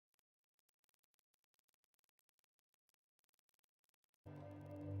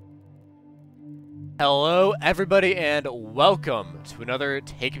Hello everybody and welcome to another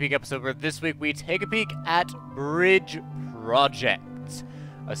Take a Peek episode where this week we take a peek at Bridge Project,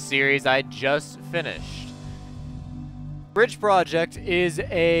 a series I just finished. Bridge Project is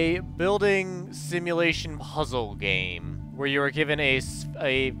a building simulation puzzle game where you are given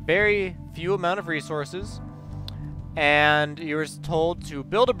a very few amount of resources and you are told to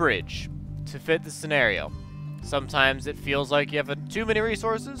build a bridge to fit the scenario. Sometimes it feels like you have too many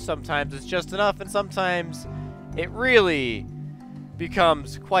resources, sometimes it's just enough, and sometimes it really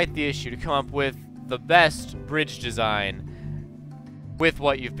becomes quite the issue to come up with the best bridge design with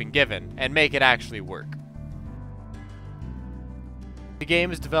what you've been given and make it actually work. The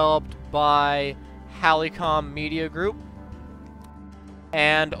game is developed by Halicom Media Group,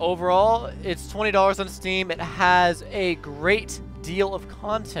 and overall it's $20 on Steam. It has a great deal of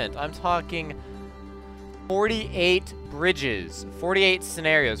content. I'm talking 48 bridges, 48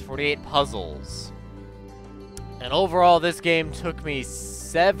 scenarios, 48 puzzles. And overall, this game took me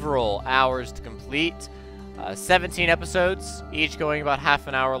several hours to complete. 17 episodes, each going about half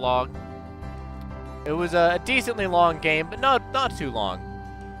an hour long. It was a decently long game, but not too long.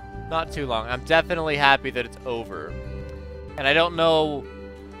 Not too long. I'm definitely happy that it's over. And I don't know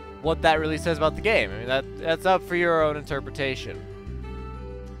what that really says about the game. I mean, that's up for your own interpretation.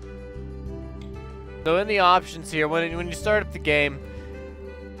 So in the options here, when you start up the game,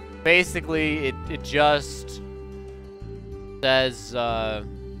 basically it just says do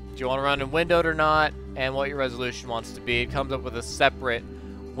you want to run in windowed or not, and what your resolution wants to be. It comes up with a separate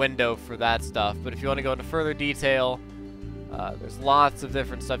window for that stuff. But if you want to go into further detail, there's lots of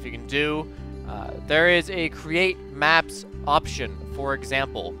different stuff you can do. There is a create maps option, for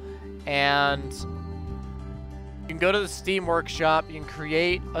example, and you can go to the Steam Workshop. You can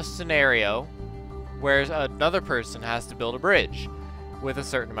create a scenario where another person has to build a bridge with a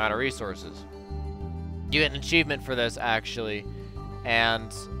certain amount of resources. You get an achievement for this, actually,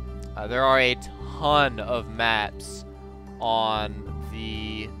 and there are a ton of maps on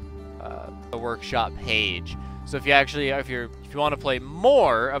the workshop page. So if you want to play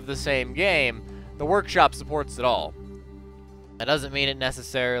more of the same game, the workshop supports it all. That doesn't mean it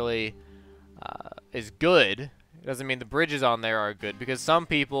necessarily is good. It doesn't mean the bridges on there are good, because some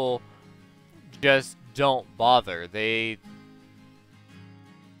people just don't bother. They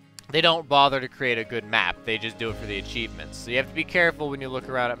don't bother to create a good map. They just do it for the achievements. So you have to be careful when you look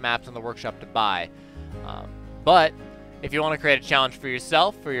around at maps in the workshop to buy. But if you want to create a challenge for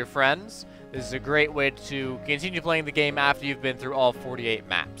yourself, for your friends, this is a great way to continue playing the game after you've been through all 48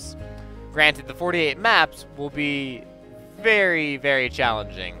 maps. Granted, the 48 maps will be very, very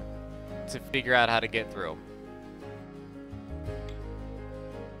challenging to figure out how to get through.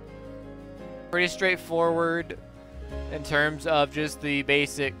 Pretty straightforward in terms of just the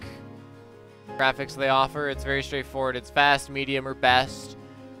basic graphics they offer. It's very straightforward. It's fast, medium, or best.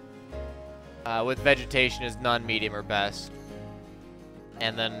 With vegetation is none, medium, or best.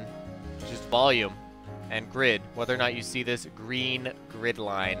 And then just volume and grid, whether or not you see this green grid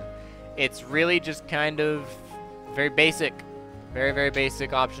line. It's really just kind of very basic, very, very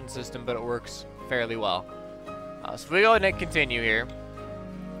basic option system, but it works fairly well. So we go ahead and continue here.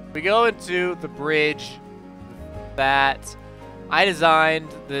 We go into the bridge that I designed.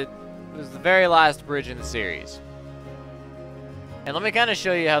 That was the very last bridge in the series. And let me kind of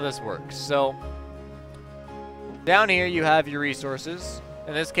show you how this works. So down here you have your resources.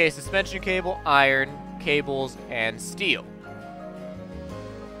 In this case, suspension cable, iron, cables, and steel.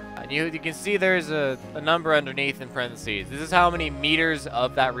 And you can see there's a number underneath in parentheses. This is how many meters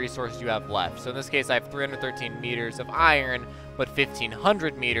of that resource you have left. So in this case, I have 313 meters of iron, but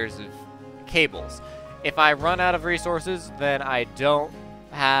 1,500 meters of cables. If I run out of resources, then I don't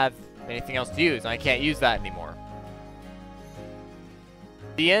have anything else to use. I can't use that anymore.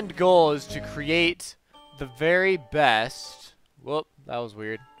 The end goal is to create the very best... Whoop, that was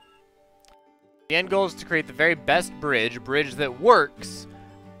weird. The end goal is to create the very best bridge, a bridge that works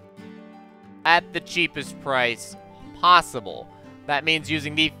at the cheapest price possible. That means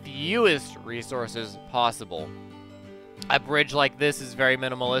using the fewest resources possible. A bridge like this is very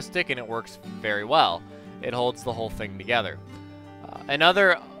minimalistic and it works very well. It holds the whole thing together.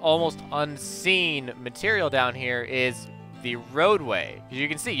 Another almost unseen material down here is the roadway. As you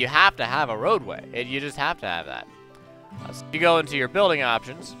can see, you have to have a roadway. You just have to have that. So you go into your building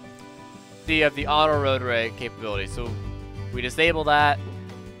options. So you have the auto roadway capability. So we disable that,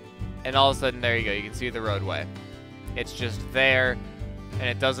 and all of a sudden, there you go. You can see the roadway. It's just there, and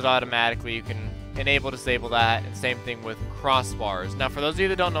it does it automatically. You can enable, disable that, and same thing with crossbars. Now, for those of you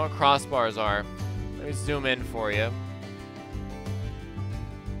that don't know what crossbars are, let me zoom in for you.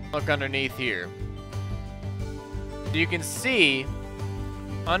 Look underneath here. You can see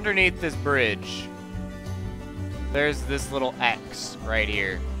underneath this bridge, there's this little X right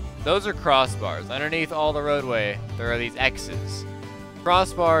here. Those are crossbars. Underneath all the roadway, there are these X's.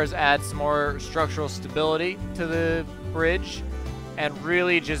 Crossbars add some more structural stability to the bridge and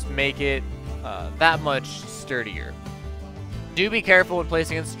really just make it that much sturdier. Do be careful when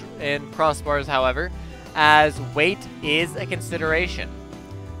placing in crossbars, however, as weight is a consideration.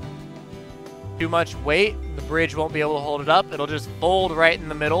 Too much weight, the bridge won't be able to hold it up. It'll just fold right in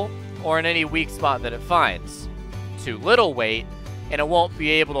the middle or in any weak spot that it finds. Too little weight, and it won't be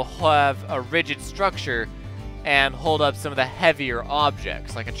able to have a rigid structure and hold up some of the heavier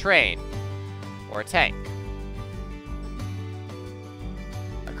objects, like a train or a tank.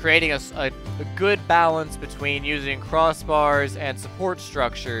 Creating a good balance between using crossbars and support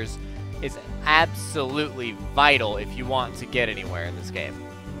structures is absolutely vital if you want to get anywhere in this game.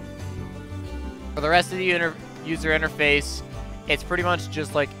 For the rest of the user interface, it's pretty much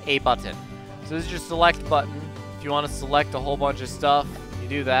just like a button. So this is your select button. If you want to select a whole bunch of stuff, you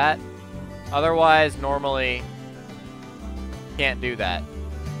do that. Otherwise, normally, you can't do that.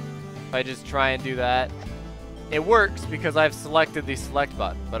 If I just try and do that, it works because I've selected the select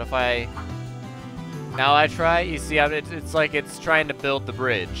button. But if now I try, you see, it's like it's trying to build the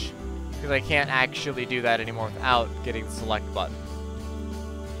bridge. Because I can't actually do that anymore without getting the select button.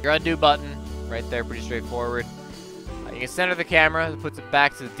 Your undo button, right there, pretty straightforward. You can center the camera, it puts it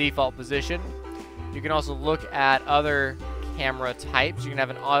back to the default position. You can also look at other camera types. You can have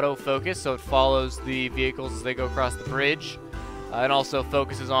an autofocus, so it follows the vehicles as they go across the bridge. And also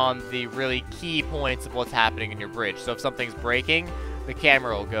focuses on the really key points of what's happening in your bridge. So if something's breaking, the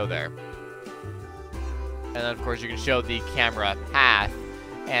camera will go there. And then, of course, you can show the camera path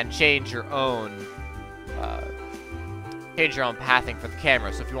and change your own pathing for the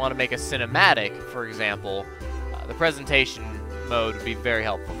camera. So if you want to make a cinematic, for example, the presentation mode would be very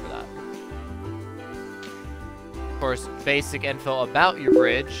helpful for that. Of course, basic info about your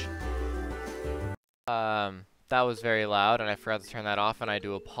bridge. That was very loud, and I forgot to turn that off, and I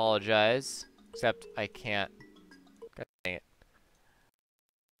do apologize. Except I can't. God dang it.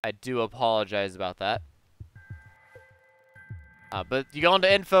 I do apologize about that. But you go into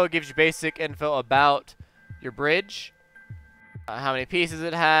info, it gives you basic info about your bridge. How many pieces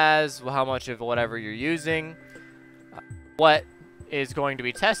it has, how much of whatever you're using, what is going to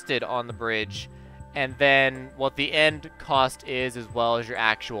be tested on the bridge, and then what the end cost is, as well as your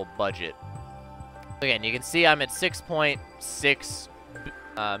actual budget. Again, you can see I'm at 6.6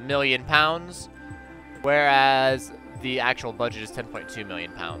 million pounds, whereas the actual budget is 10.2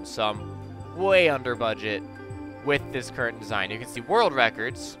 million pounds. So I'm way under budget with this current design. You can see world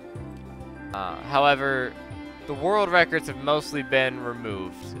records. However, the world records have mostly been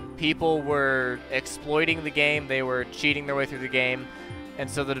removed. People were exploiting the game. They were cheating their way through the game. And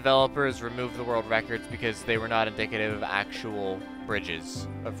so the developers removed the world records because they were not indicative of actual bridges,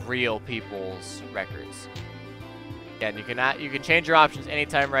 of real people's records. Again, you can change your options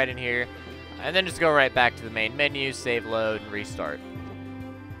anytime right in here, and then just go right back to the main menu, save, load, and restart.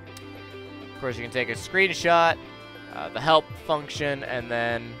 Of course, you can take a screenshot, the help function, and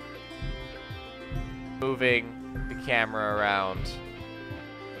then moving the camera around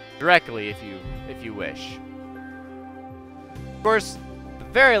directly if you wish. Of course, the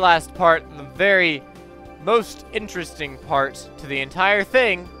very last part, and the very most interesting part to the entire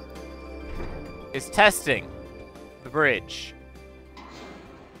thing, is testing the bridge.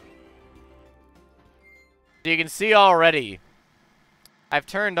 So you can see already, I've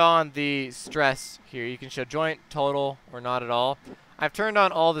turned on the stress here. You can show joint, total, or not at all. I've turned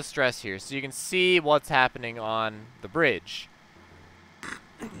on all the stress here, so you can see what's happening on the bridge.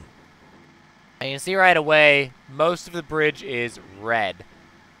 And you can see right away, most of the bridge is red.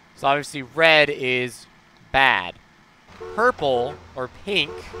 So obviously red is bad. Purple, or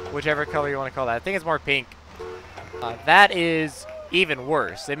pink, whichever color you want to call that. I think it's more pink. That is even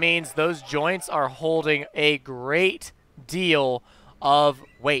worse. It means those joints are holding a great deal of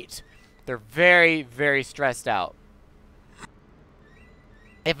weight. They're very, very stressed out.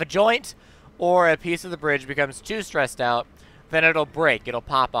 If a joint or a piece of the bridge becomes too stressed out, then it'll break, it'll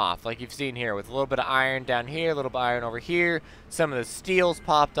pop off, like you've seen here, with a little bit of iron down here, a little bit of iron over here, some of the steel's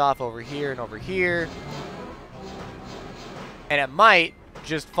popped off over here and over here, and it might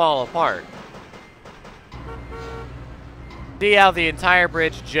just fall apart. See how the entire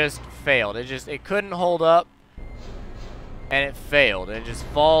bridge just failed. It couldn't hold up, and it failed, and it just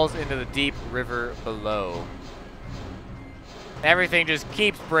falls into the deep river below. Everything just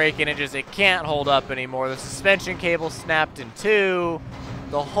keeps breaking. It can't hold up anymore. The suspension cable snapped in two.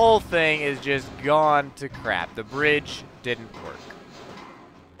 the whole thing is just gone to crap. The bridge didn't work.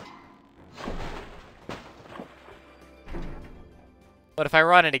 But if I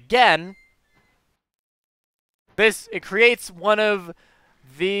run it again, it creates one of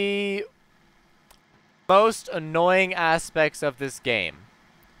the most annoying aspects of this game.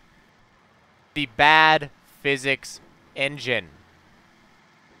 The bad physics engine.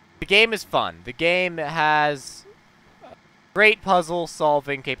 The game is fun. The game has great puzzle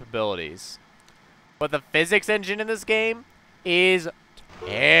solving capabilities. But the physics engine in this game is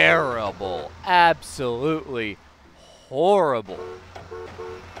terrible. Absolutely horrible.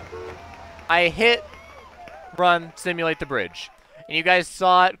 I hit run simulate the bridge, and you guys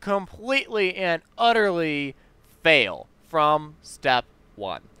saw it completely and utterly fail from step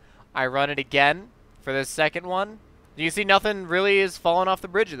 1. I run it again for this second one. You see nothing really is falling off the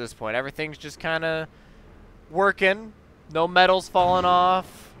bridge at this point. Everything's just kind of working. No metal's falling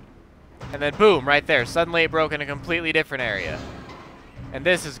off. And then boom, right there. Suddenly it broke in a completely different area. And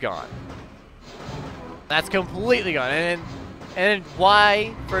this is gone. That's completely gone. And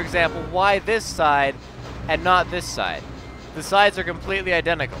why, for example, why this side and not this side? The sides are completely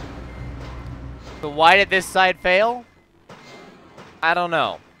identical. So why did this side fail? I don't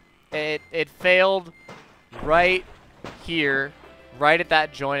know. It failed right here, right at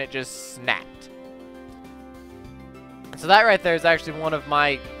that joint. It just snapped. So that right there is actually one of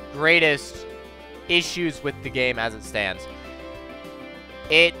my greatest issues with the game as it stands.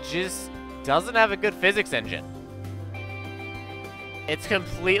 It just doesn't have a good physics engine. It's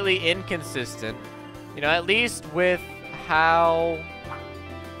completely inconsistent. You know, at least with how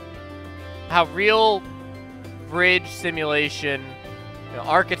real bridge simulation, you know,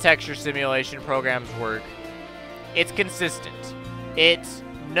 architecture simulation programs work, it's consistent. It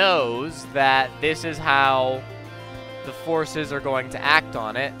knows that this is how the forces are going to act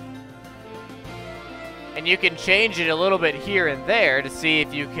on it. And you can change it a little bit here and there to see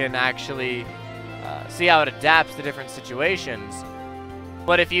if you can actually see how it adapts to different situations.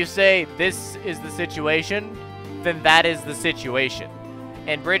 But if you say this is the situation, then that is the situation.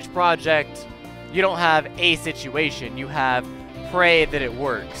 In Bridge Project, you don't have a situation. You have pray that it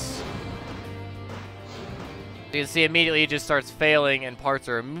works. You can see immediately it just starts failing and parts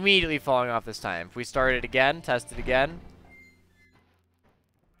are immediately falling off this time. If we start it again, test it again,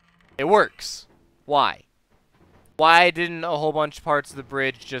 it works. Why? Why didn't a whole bunch of parts of the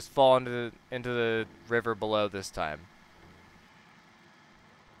bridge just fall into the river below this time?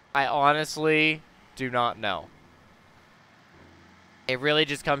 I honestly do not know. It really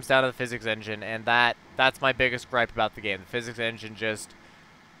just comes down to the physics engine, and that's my biggest gripe about the game. The physics engine just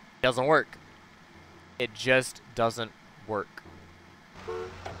doesn't work. It just doesn't work.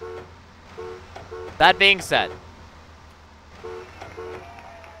 That being said,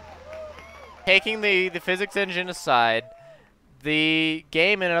 taking the physics engine aside, the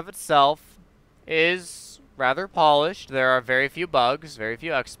game in and of itself is rather polished. There are very few bugs, very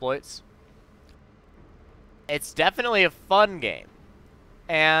few exploits. It's definitely a fun game.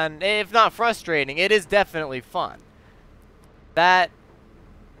 And if not frustrating, it is definitely fun. That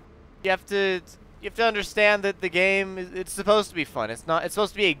you have to understand that the game it's supposed to be fun. It's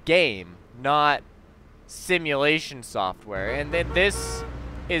supposed to be a game, not simulation software. And then this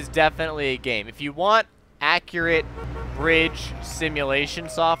is definitely a game. If you want accurate bridge simulation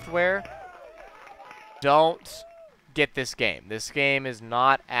software, don't get this game. This game is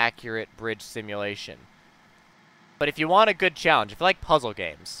not accurate bridge simulation. But if you want a good challenge, if you like puzzle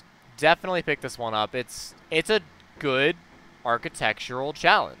games, definitely pick this one up. It's a good architectural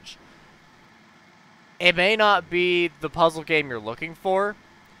challenge. It may not be the puzzle game you're looking for,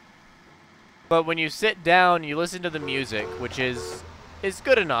 but when you sit down, you listen to the music, which is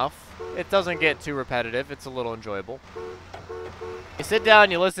good enough. It doesn't get too repetitive. It's a little enjoyable. You sit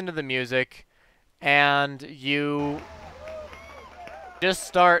down, you listen to the music, and you just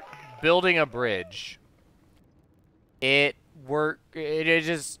start building a bridge. It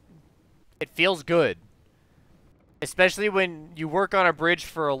feels good. Especially when you work on a bridge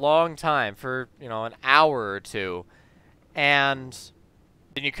for a long time, for, you know, an hour or two, and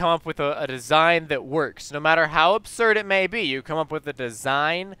then you come up with a design that works. No matter how absurd it may be, you come up with a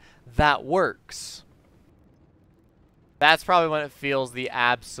design that works. That's probably when it feels the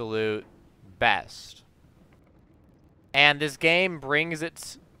absolute best. And this game brings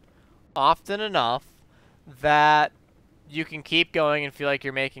it often enough that you can keep going and feel like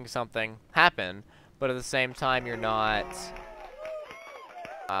you're making something happen, but at the same time you're not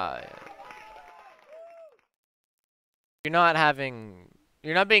you're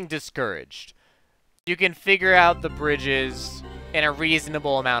not being discouraged. You can figure out the bridges in a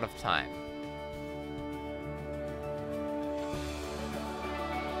reasonable amount of time.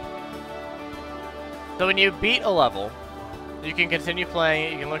 So when you beat a level, you can continue playing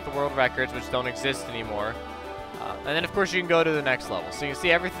it. You can look at the world records, which don't exist anymore. And then, of course, you can go to the next level. So you can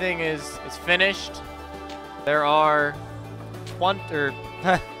see everything is finished. There are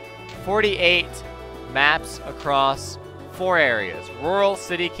 48 maps across 4 areas: rural,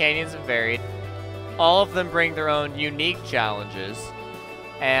 city, canyons, and varied. All of them bring their own unique challenges,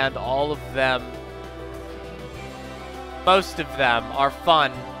 and all of them, most of them, are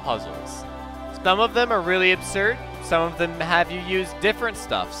fun puzzles. Some of them are really absurd. Some of them have you use different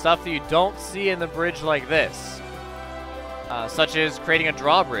stuff that you don't see in the bridge like this. Such as creating a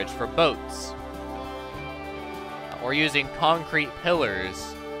drawbridge for boats, or using concrete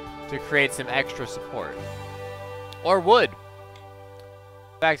pillars to create some extra support, or wood.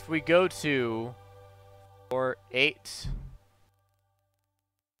 In fact, if we go to 8,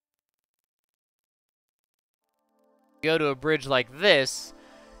 go to a bridge like this,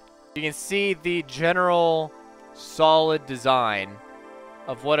 you can see the general solid design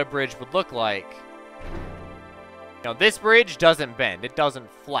of what a bridge would look like. Now, this bridge doesn't bend. It doesn't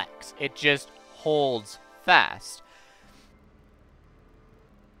flex. It just holds fast.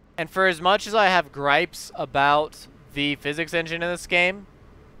 And for as much as I have gripes about the physics engine in this game,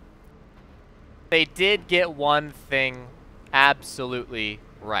 they did get one thing absolutely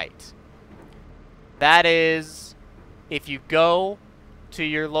right. That is, if you go to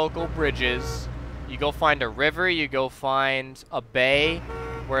your local bridges, you go find a river, you go find a bay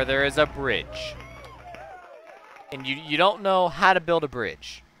where there is a bridge. And you don't know how to build a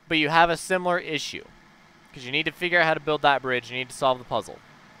bridge, but you have a similar issue, because you need to figure out how to build that bridge. You need to solve the puzzle.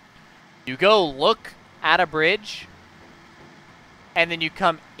 You go look at a bridge, and then you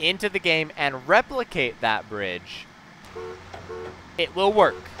come into the game and replicate that bridge. It will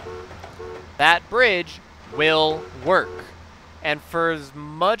work. That bridge will work. And for as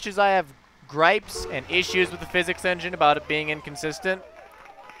much as I have gripes and issues with the physics engine about it being inconsistent,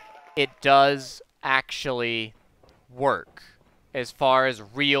 it does actually work as far as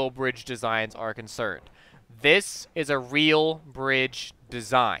real bridge designs are concerned. This is a real bridge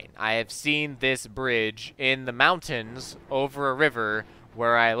design. I have seen this bridge in the mountains over a river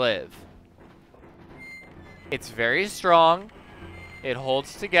where I live. It's very strong, it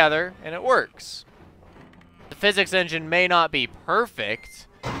holds together, and it works. The physics engine may not be perfect,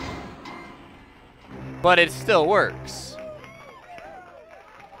 but it still works.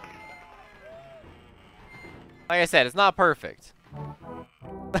 Like I said, it's not perfect.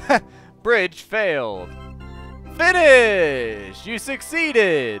 Bridge failed. Finish! You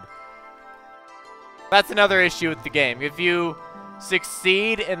succeeded! That's another issue with the game. If you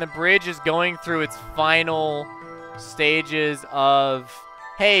succeed and the bridge is going through its final stages of,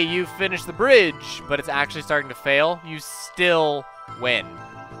 hey, you finished the bridge, but it's actually starting to fail, you still win.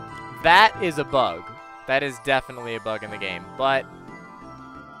 That is a bug. That is definitely a bug in the game. But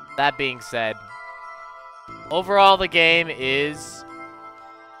that being said, overall the game is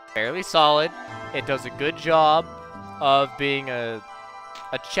fairly solid. It does a good job of being a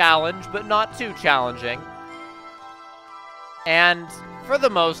challenge, but not too challenging. And for the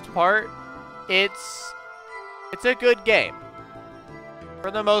most part, it's a good game.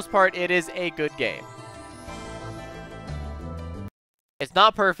 For the most part, it is a good game. It's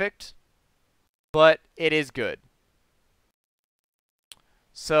not perfect, but it is good.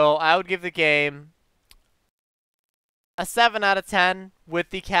 So I would give the game a 7 out of 10, with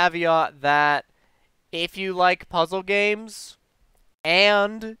the caveat that if you like puzzle games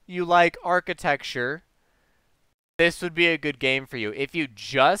and you like architecture, this would be a good game for you. If you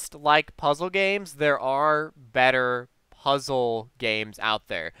just like puzzle games, there are better puzzle games out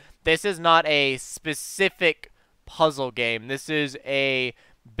there. This is not a specific puzzle game. This is a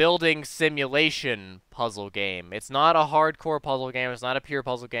building simulation puzzle game. It's not a hardcore puzzle game. It's not a pure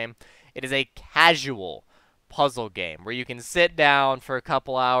puzzle game. It is a casual puzzle game where you can sit down for a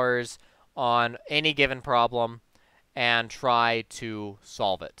couple hours on any given problem and try to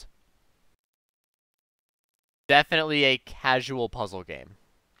solve it. Definitely a casual puzzle game.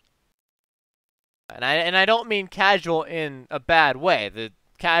 And I don't mean casual in a bad way. The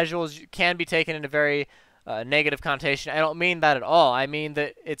casuals can be taken in a very negative connotation. I don't mean that at all. I mean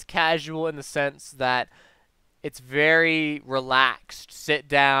that it's casual in the sense that it's very relaxed. Sit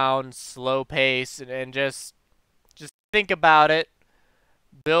down, slow pace, and just think about it,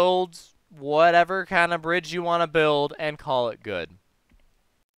 build whatever kind of bridge you want to build, and call it good.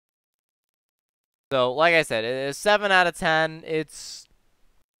 So, like I said, it is 7 out of 10. It's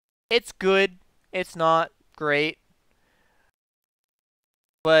good. It's not great.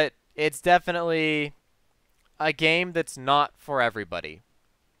 but it's definitely a game that's not for everybody.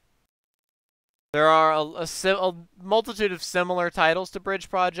 There are a multitude of similar titles to Bridge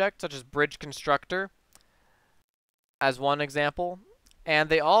Project, such as Bridge Constructor, as one example, and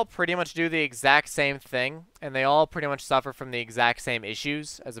they all pretty much do the exact same thing, and they all pretty much suffer from the exact same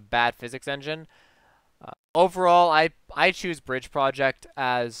issues as a bad physics engine. Overall, I choose Bridge Project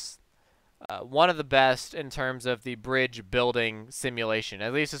as one of the best in terms of the bridge building simulation,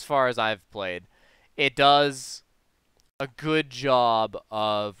 at least as far as I've played. It does a good job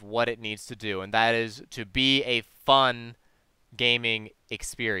of what it needs to do, and that is to be a fun gaming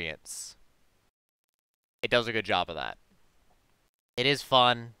experience. It does a good job of that. It is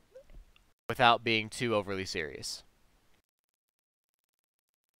fun without being too overly serious.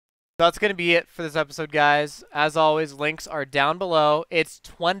 So that's going to be it for this episode, guys. As always, links are down below. It's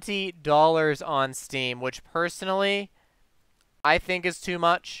 $20 on Steam, which personally I think is too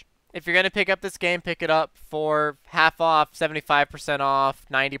much. If you're going to pick up this game, pick it up for half off, 75% off,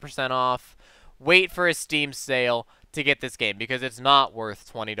 90% off. Wait for a Steam sale to get this game because it's not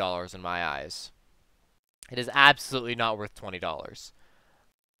worth $20 in my eyes. It is absolutely not worth $20.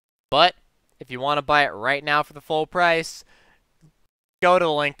 But if you want to buy it right now for the full price, go to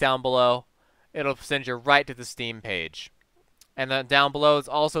the link down below. It'll send you right to the Steam page. And then down below is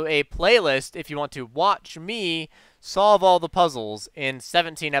also a playlist if you want to watch me solve all the puzzles in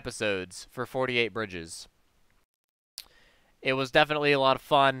 17 episodes for 48 bridges. It was definitely a lot of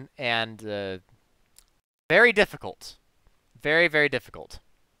fun and very difficult. Very, very difficult.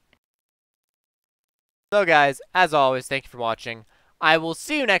 So guys, as always, thank you for watching. I will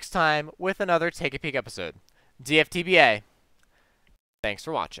see you next time with another Take a Peek episode. DFTBA. Thanks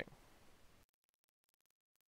for watching.